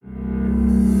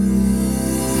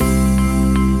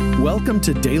Welcome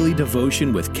to Daily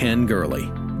Devotion with Ken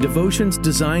Gurley. Devotions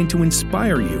designed to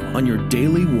inspire you on your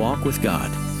daily walk with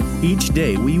God. Each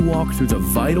day we walk through the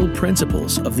vital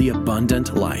principles of the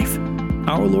abundant life.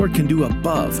 Our Lord can do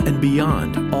above and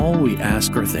beyond all we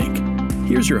ask or think.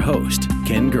 Here's your host,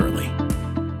 Ken Gurley.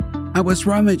 I was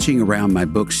rummaging around my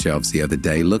bookshelves the other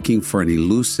day looking for an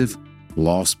elusive,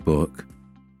 lost book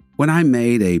when I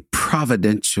made a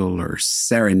providential or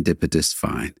serendipitous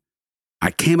find. I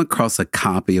came across a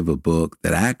copy of a book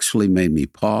that actually made me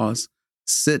pause,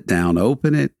 sit down,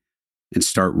 open it, and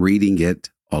start reading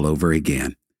it all over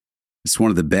again. It's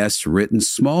one of the best written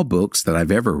small books that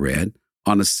I've ever read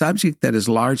on a subject that is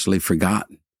largely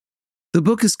forgotten. The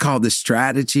book is called The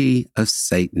Strategy of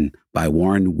Satan by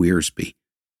Warren Wiersbe.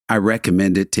 I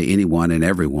recommend it to anyone and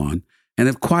everyone, and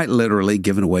have quite literally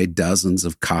given away dozens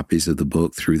of copies of the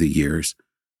book through the years.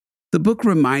 The book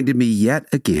reminded me yet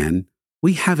again,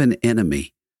 we have an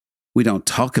enemy. We don't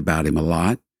talk about him a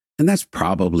lot, and that's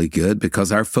probably good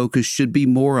because our focus should be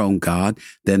more on God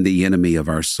than the enemy of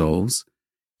our souls.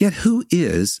 Yet who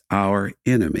is our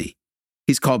enemy?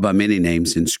 He's called by many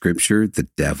names in Scripture: the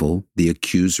devil, the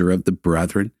accuser of the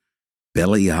brethren,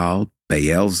 Belial,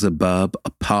 Beelzebub,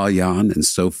 Apollyon, and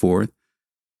so forth.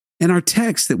 In our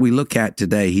text that we look at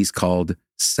today, he's called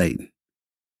Satan.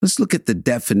 Let's look at the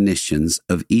definitions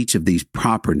of each of these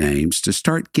proper names to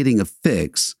start getting a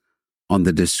fix on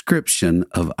the description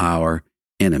of our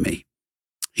enemy.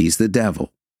 He's the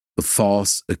devil, the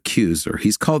false accuser.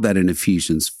 He's called that in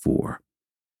Ephesians 4.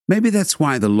 Maybe that's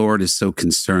why the Lord is so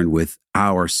concerned with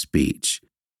our speech.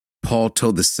 Paul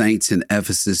told the saints in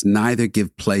Ephesus, neither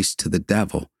give place to the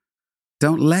devil.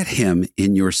 Don't let him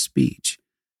in your speech.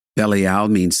 Belial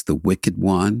means the wicked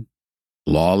one,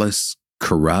 lawless,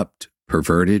 corrupt,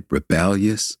 perverted,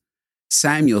 rebellious.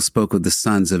 Samuel spoke of the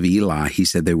sons of Eli. He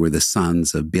said they were the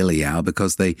sons of Belial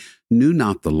because they knew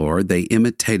not the Lord. They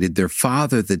imitated their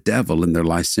father, the devil, in their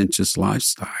licentious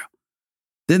lifestyle.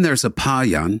 Then there's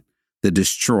Apollyon, the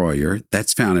destroyer.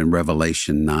 That's found in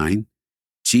Revelation 9.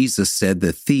 Jesus said,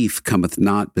 the thief cometh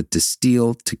not but to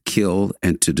steal, to kill,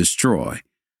 and to destroy.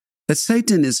 That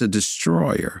Satan is a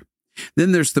destroyer.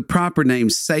 Then there's the proper name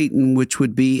Satan, which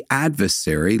would be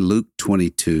adversary, Luke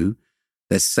 22.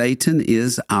 That Satan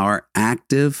is our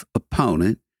active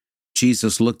opponent.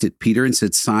 Jesus looked at Peter and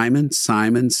said, Simon,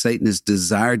 Simon, Satan has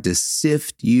desired to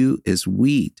sift you as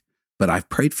wheat, but I've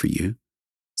prayed for you.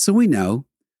 So we know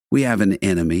we have an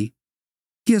enemy.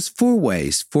 He has four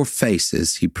ways, four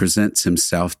faces he presents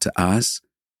himself to us.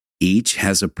 Each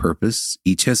has a purpose.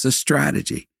 Each has a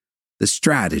strategy. The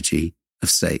strategy of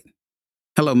Satan.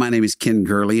 Hello, my name is Ken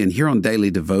Gurley, and here on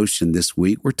Daily Devotion this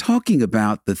week, we're talking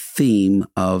about the theme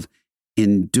of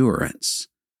endurance,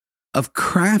 of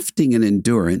crafting an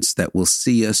endurance that will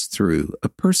see us through, a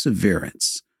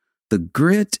perseverance, the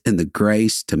grit and the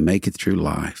grace to make it through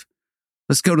life.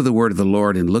 Let's go to the word of the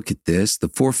Lord and look at this, the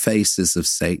four faces of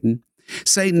Satan.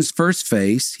 Satan's first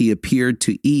face, he appeared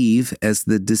to Eve as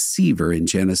the deceiver in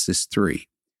Genesis 3.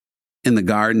 In the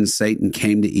garden, Satan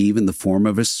came to Eve in the form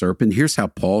of a serpent. Here's how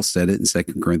Paul said it in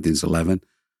 2 Corinthians 11.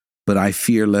 But I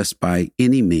fear lest by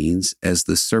any means, as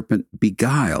the serpent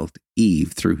beguiled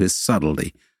Eve through his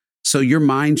subtlety. So your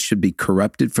mind should be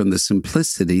corrupted from the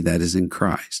simplicity that is in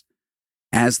Christ.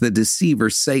 As the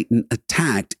deceiver, Satan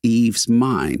attacked Eve's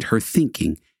mind, her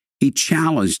thinking. He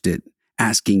challenged it,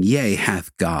 asking, yea,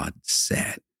 hath God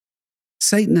said?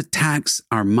 Satan attacks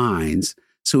our minds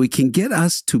so he can get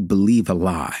us to believe a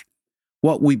lie.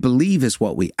 What we believe is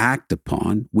what we act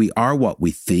upon. We are what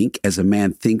we think. As a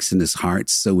man thinks in his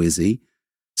heart, so is he.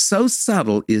 So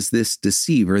subtle is this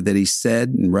deceiver that he said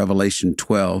in Revelation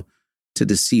 12 to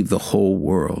deceive the whole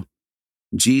world.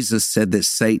 Jesus said that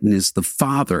Satan is the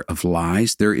father of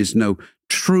lies. There is no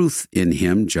truth in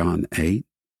him, John 8.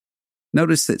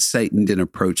 Notice that Satan didn't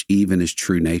approach Eve in his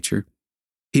true nature.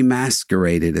 He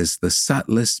masqueraded as the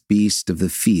subtlest beast of the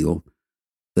field.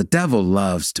 The devil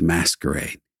loves to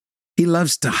masquerade. He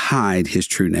loves to hide his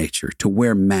true nature, to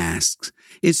wear masks.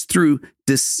 It's through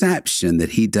deception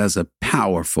that he does a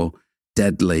powerful,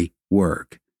 deadly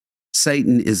work.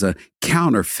 Satan is a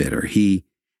counterfeiter. He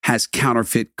has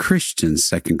counterfeit Christians,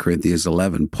 2 Corinthians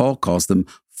 11. Paul calls them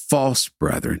false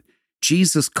brethren.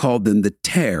 Jesus called them the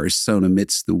tares sown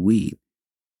amidst the wheat.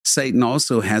 Satan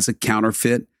also has a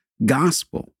counterfeit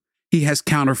gospel. He has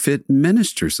counterfeit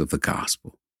ministers of the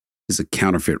gospel. There's a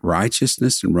counterfeit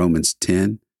righteousness in Romans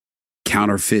 10.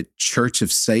 Counterfeit church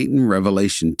of Satan,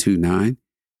 Revelation 2:9.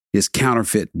 His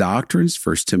counterfeit doctrines,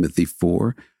 1 Timothy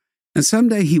 4. And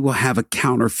someday he will have a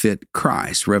counterfeit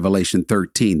Christ, Revelation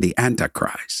 13, the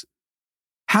Antichrist.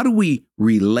 How do we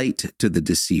relate to the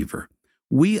deceiver?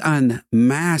 We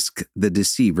unmask the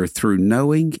deceiver through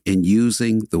knowing and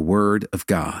using the Word of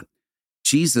God.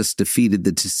 Jesus defeated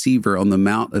the deceiver on the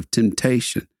Mount of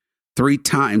Temptation. 3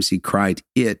 times he cried,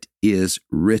 "It is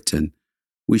written."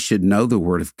 We should know the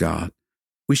Word of God.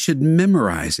 We should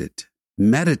memorize it,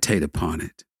 meditate upon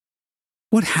it.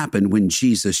 What happened when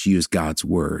Jesus used God's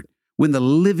Word? When the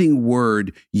living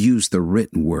Word used the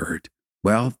written Word?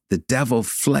 Well, the devil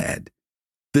fled.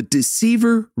 The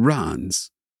deceiver runs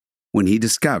when he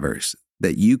discovers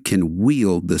that you can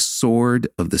wield the sword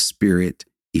of the Spirit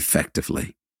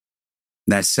effectively.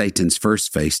 That's Satan's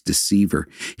first face, deceiver.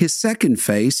 His second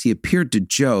face, he appeared to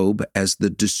Job as the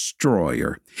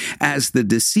destroyer. As the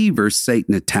deceiver,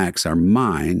 Satan attacks our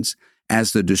minds.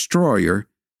 As the destroyer,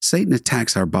 Satan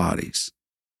attacks our bodies.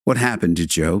 What happened to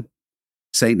Job?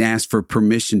 Satan asked for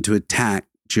permission to attack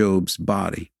Job's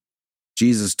body.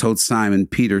 Jesus told Simon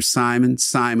Peter, "Simon,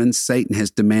 Simon, Satan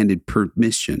has demanded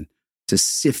permission to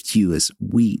sift you as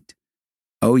wheat."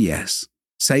 Oh yes,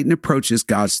 Satan approaches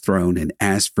God's throne and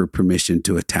asks for permission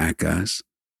to attack us.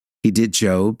 He did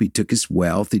Job. He took his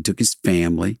wealth. He took his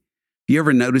family. Have you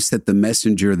ever noticed that the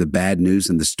messenger of the bad news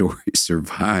in the story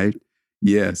survived?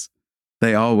 Yes,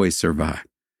 they always survive.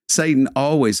 Satan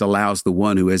always allows the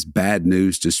one who has bad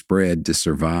news to spread to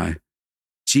survive.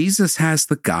 Jesus has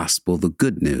the gospel, the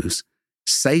good news.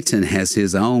 Satan has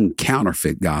his own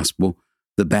counterfeit gospel,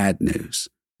 the bad news.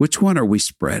 Which one are we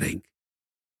spreading?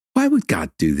 Why would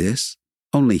God do this?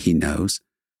 Only he knows.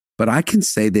 But I can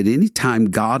say that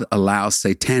anytime God allows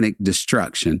satanic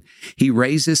destruction, he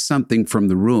raises something from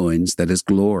the ruins that is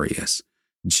glorious.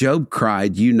 Job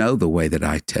cried, "You know the way that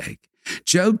I take."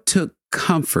 Job took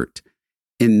comfort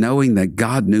in knowing that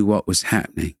God knew what was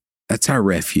happening. That's our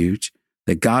refuge,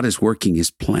 that God is working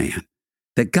his plan,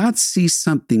 that God sees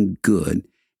something good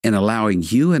in allowing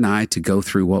you and I to go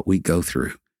through what we go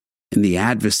through and the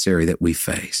adversary that we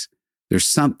face. There's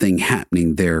something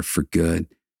happening there for good.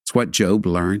 It's what Job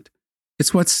learned.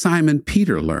 It's what Simon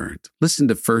Peter learned. Listen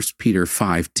to 1 Peter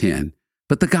 5:10.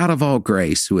 "But the God of all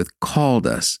grace, who hath called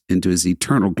us into his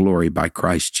eternal glory by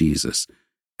Christ Jesus,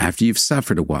 after you've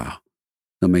suffered a while,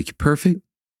 he'll make you perfect,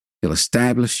 he'll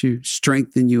establish you,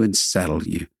 strengthen you, and settle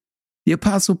you." The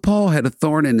Apostle Paul had a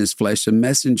thorn in his flesh, a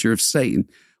messenger of Satan.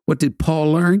 What did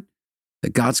Paul learn?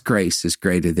 That God's grace is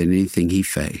greater than anything he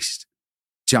faced.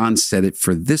 John said it,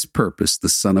 "For this purpose the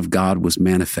Son of God was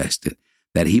manifested,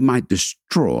 that he might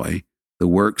destroy the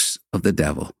works of the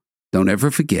devil." Don't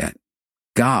ever forget,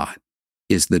 God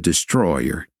is the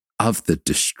destroyer of the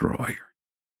destroyer.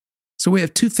 So we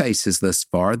have 2 faces thus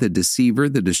far, the deceiver,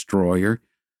 the destroyer.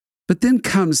 But then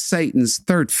comes Satan's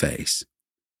third face.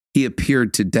 He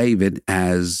appeared to David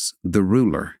as the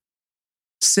ruler.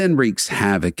 Sin wreaks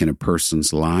havoc in a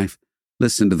person's life.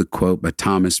 Listen to the quote by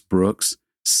Thomas Brooks.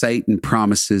 "Satan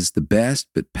promises the best,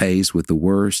 but pays with the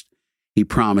worst. He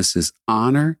promises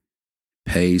honor,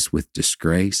 pays with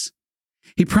disgrace.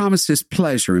 He promises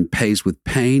pleasure and pays with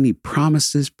pain. He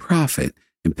promises profit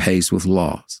and pays with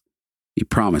loss. He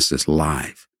promises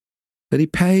life, but he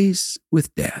pays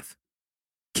with death."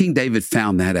 King David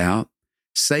found that out.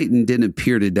 Satan didn't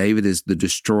appear to David as the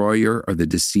destroyer or the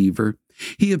deceiver.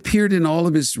 He appeared in all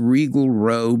of his regal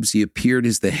robes. He appeared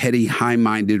as the heady,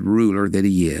 high-minded ruler that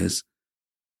he is.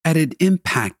 And it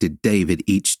impacted David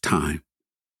each time.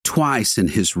 Twice in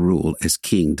his rule as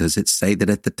king does it say that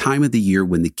at the time of the year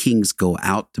when the kings go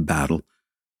out to battle,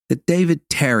 that David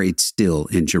tarried still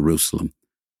in Jerusalem.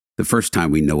 The first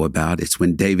time we know about it's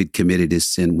when David committed his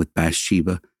sin with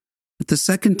Bathsheba. But the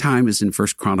second time is in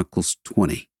 1 Chronicles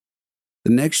 20.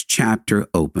 The next chapter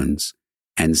opens,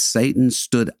 "And Satan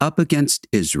stood up against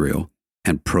Israel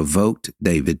and provoked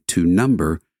David to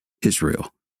number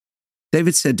Israel.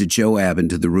 David said to Joab and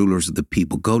to the rulers of the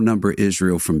people, 'Go number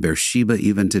Israel from Beersheba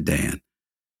even to Dan,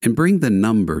 and bring the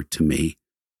number to me,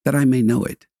 that I may know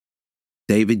it.'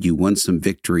 David, you won some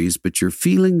victories, but your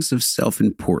feelings of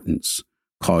self-importance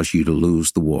caused you to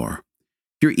lose the war.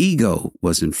 Your ego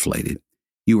was inflated.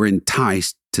 You were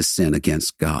enticed to sin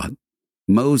against God.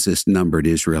 Moses numbered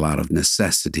Israel out of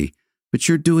necessity, but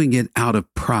you're doing it out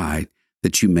of pride,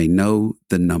 that you may know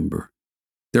the number.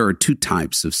 There are 2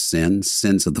 types of sin,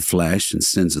 sins of the flesh and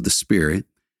sins of the spirit.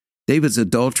 David's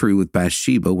adultery with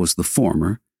Bathsheba was the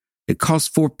former. It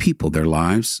cost 4 people their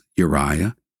lives: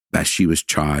 Uriah, Bathsheba's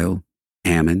child,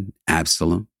 Ammon,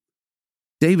 Absalom.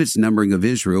 David's numbering of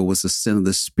Israel was a sin of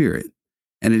the spirit,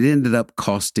 and it ended up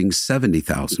costing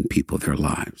 70,000 people their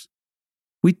lives.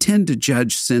 We tend to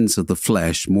judge sins of the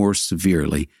flesh more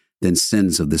severely than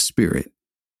sins of the spirit.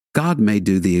 God may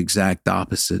do the exact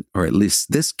opposite, or at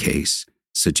least this case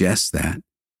suggests that.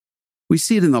 We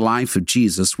see it in the life of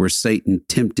Jesus where Satan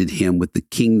tempted him with the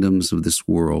kingdoms of this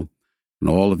world and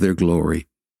all of their glory.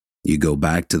 You go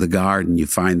back to the garden, you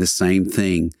find the same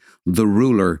thing. The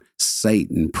ruler,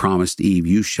 Satan, promised Eve,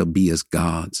 "You shall be as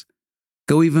gods."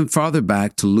 Go even farther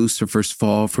back to Lucifer's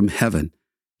fall from heaven.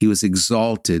 He was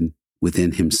exalted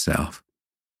within himself.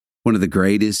 One of the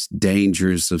greatest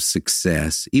dangers of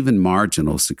success, even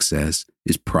marginal success,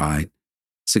 is pride.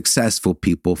 Successful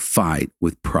people fight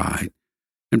with pride.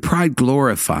 And pride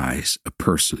glorifies a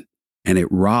person, and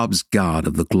it robs God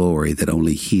of the glory that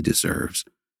only He deserves.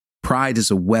 Pride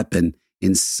is a weapon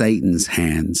in Satan's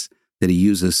hands that he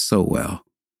uses so well.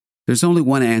 There's only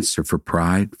one answer for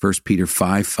pride, 1 Peter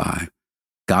 5:5.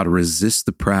 God resists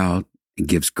the proud and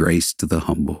gives grace to the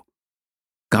humble.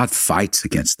 God fights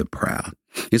against the proud.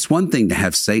 It's one thing to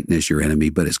have Satan as your enemy,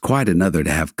 but it's quite another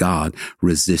to have God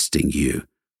resisting you.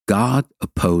 God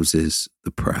opposes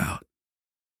the proud.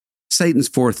 Satan's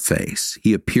fourth face,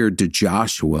 he appeared to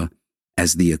Joshua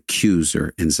as the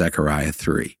accuser in Zechariah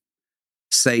 3.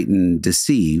 Satan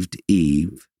deceived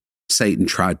Eve. Satan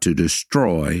tried to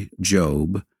destroy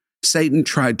Job. Satan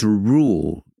tried to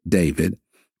rule David.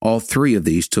 All three of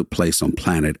these took place on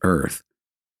planet Earth.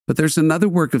 But there's another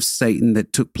work of Satan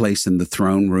that took place in the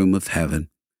throne room of heaven.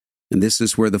 And this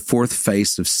is where the fourth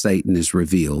face of Satan is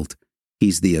revealed.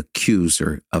 He's the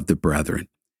accuser of the brethren.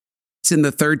 It's in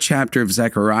the 3rd chapter of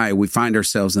Zechariah. We find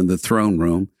ourselves in the throne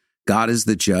room. God is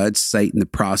the judge, Satan the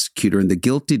prosecutor, and the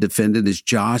guilty defendant is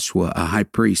Joshua, a high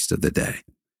priest of the day.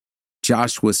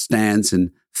 Joshua stands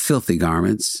in filthy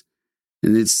garments,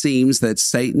 and it seems that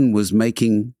Satan was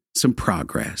making some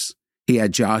progress. He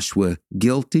had Joshua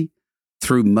guilty,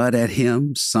 threw mud at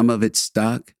him, some of it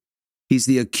stuck. He's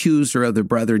the accuser of the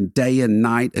brethren day and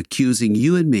night, accusing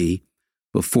you and me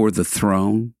before the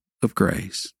throne of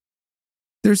grace.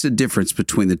 There's a difference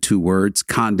between the two words,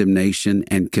 condemnation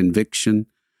and conviction.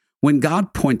 When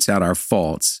God points out our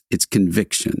faults, it's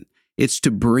conviction. It's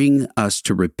to bring us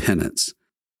to repentance.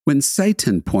 When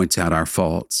Satan points out our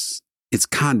faults, it's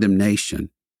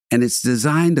condemnation, and it's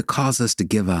designed to cause us to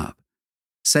give up.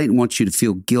 Satan wants you to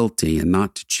feel guilty and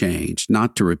not to change,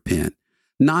 not to repent,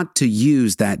 not to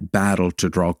use that battle to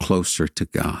draw closer to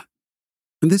God.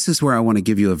 And this is where I want to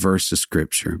give you a verse of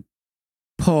Scripture.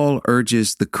 Paul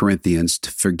urges the Corinthians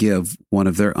to forgive one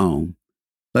of their own,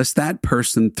 lest that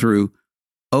person through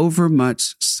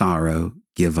overmuch sorrow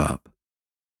give up.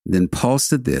 Then Paul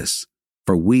said this,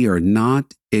 "For we are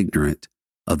not ignorant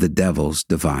of the devil's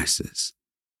devices."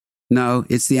 No,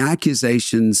 it's the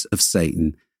accusations of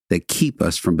Satan that keep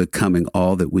us from becoming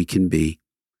all that we can be.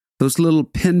 Those little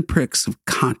pinpricks of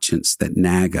conscience that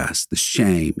nag us, the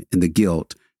shame and the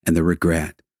guilt and the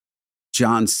regret.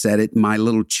 John said it, "My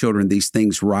little children, these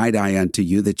things write I unto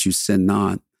you, that you sin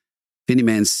not. If any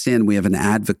man sin, we have an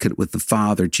advocate with the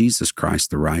Father, Jesus Christ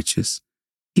the righteous."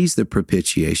 He's the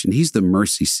propitiation. He's the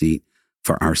mercy seat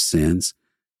for our sins,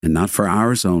 and not for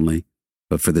ours only,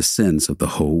 but for the sins of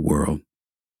the whole world.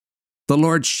 The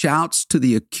Lord shouts to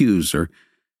the accuser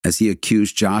as he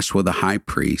accused Joshua the high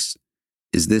priest,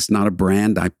 "Is this not a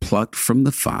brand I plucked from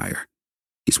the fire?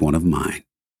 He's one of mine."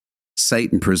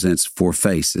 Satan presents four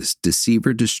faces: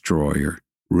 deceiver, destroyer,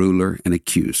 ruler, and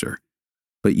accuser.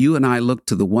 But you and I look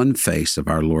to the one face of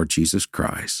our Lord Jesus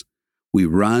Christ. We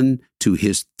run to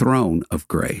his throne of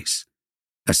grace.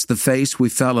 That's the face we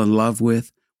fell in love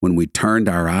with when we turned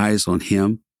our eyes on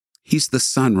him. He's the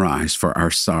sunrise for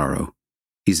our sorrow.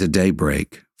 He's a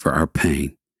daybreak for our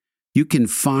pain. You can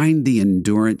find the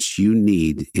endurance you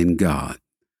need in God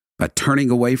by turning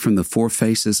away from the four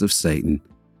faces of Satan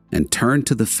and turn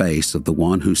to the face of the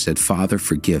one who said, "Father,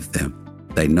 forgive them.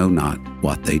 They know not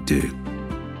what they do."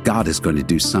 God is going to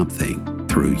do something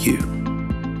through you.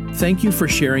 Thank you for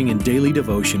sharing in Daily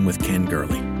Devotion with Ken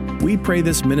Gurley. We pray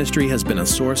this ministry has been a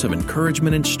source of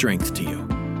encouragement and strength to you.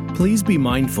 Please be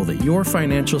mindful that your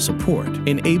financial support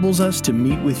enables us to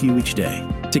meet with you each day.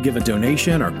 To give a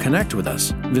donation or connect with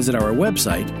us, visit our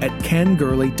website at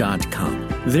kengurley.com.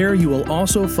 There you will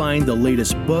also find the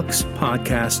latest books,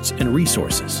 podcasts, and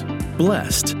resources.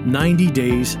 Blessed 90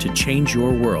 Days to Change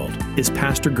Your World is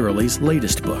Pastor Gurley's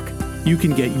latest book. You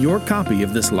can get your copy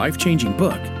of this life-changing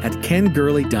book at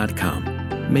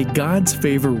kengurley.com. May God's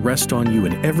favor rest on you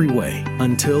in every way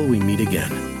until we meet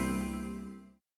again.